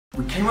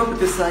we came up with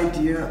this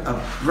idea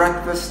of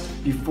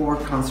breakfast before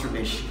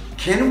conservation.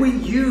 Can we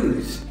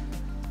use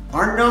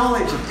our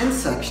knowledge of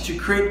insects to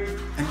create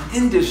an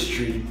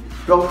industry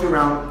built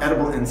around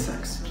edible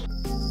insects?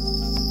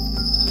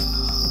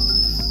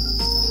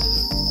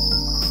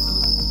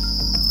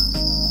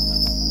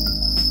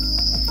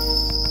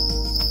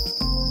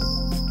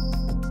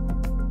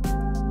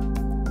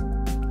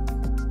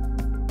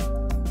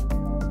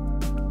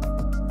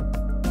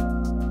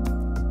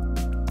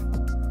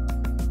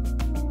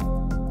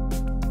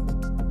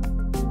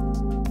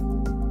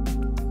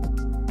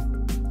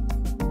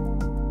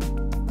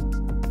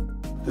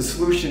 The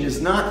solution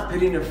is not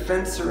putting a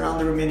fence around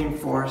the remaining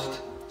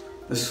forest.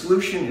 The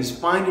solution is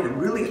finding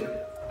really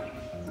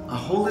a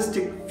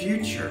holistic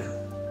future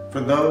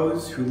for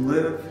those who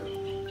live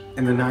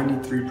in the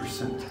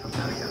 93% of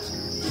Madagascar.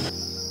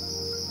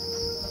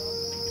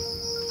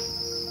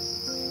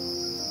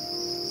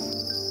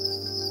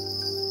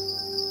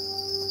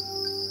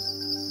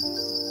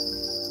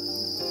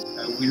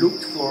 We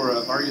looked for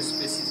various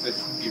species that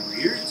could be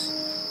reared,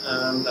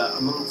 and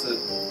among the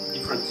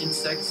different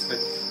insects that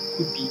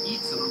could be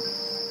eaten,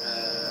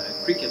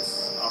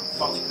 crickets are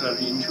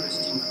particularly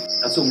interesting.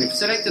 And so we've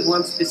selected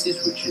one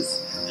species which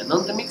is an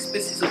endemic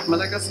species of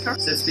Madagascar.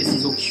 That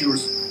species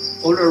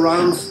occurs all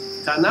around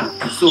Tana,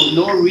 so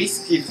no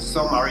risk if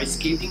some are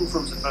escaping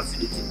from the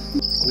facility.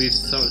 We've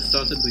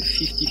started with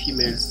 50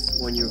 females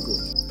 1 year ago.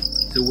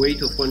 The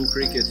weight of one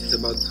cricket is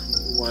about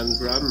 1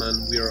 gram,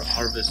 and we are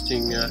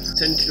harvesting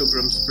 10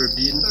 kilograms per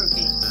bean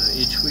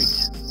each week.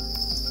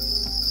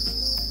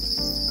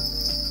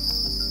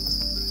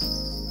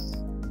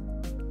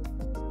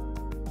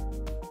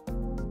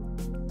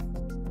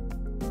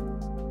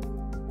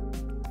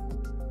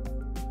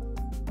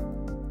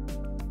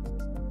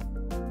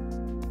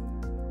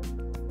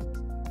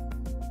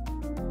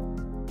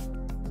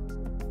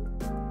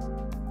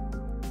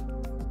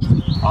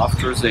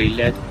 After they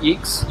laid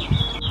eggs,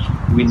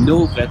 we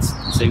know that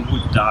they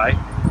would die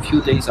a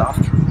few days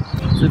after.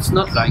 So it's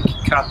not like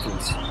cattle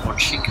or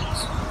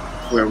chickens,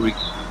 where we're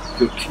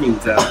killing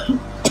them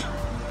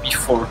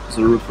before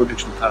the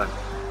reproduction time.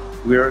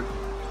 We're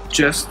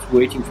just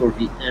waiting for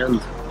the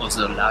end of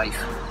their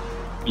life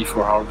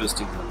before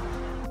harvesting them.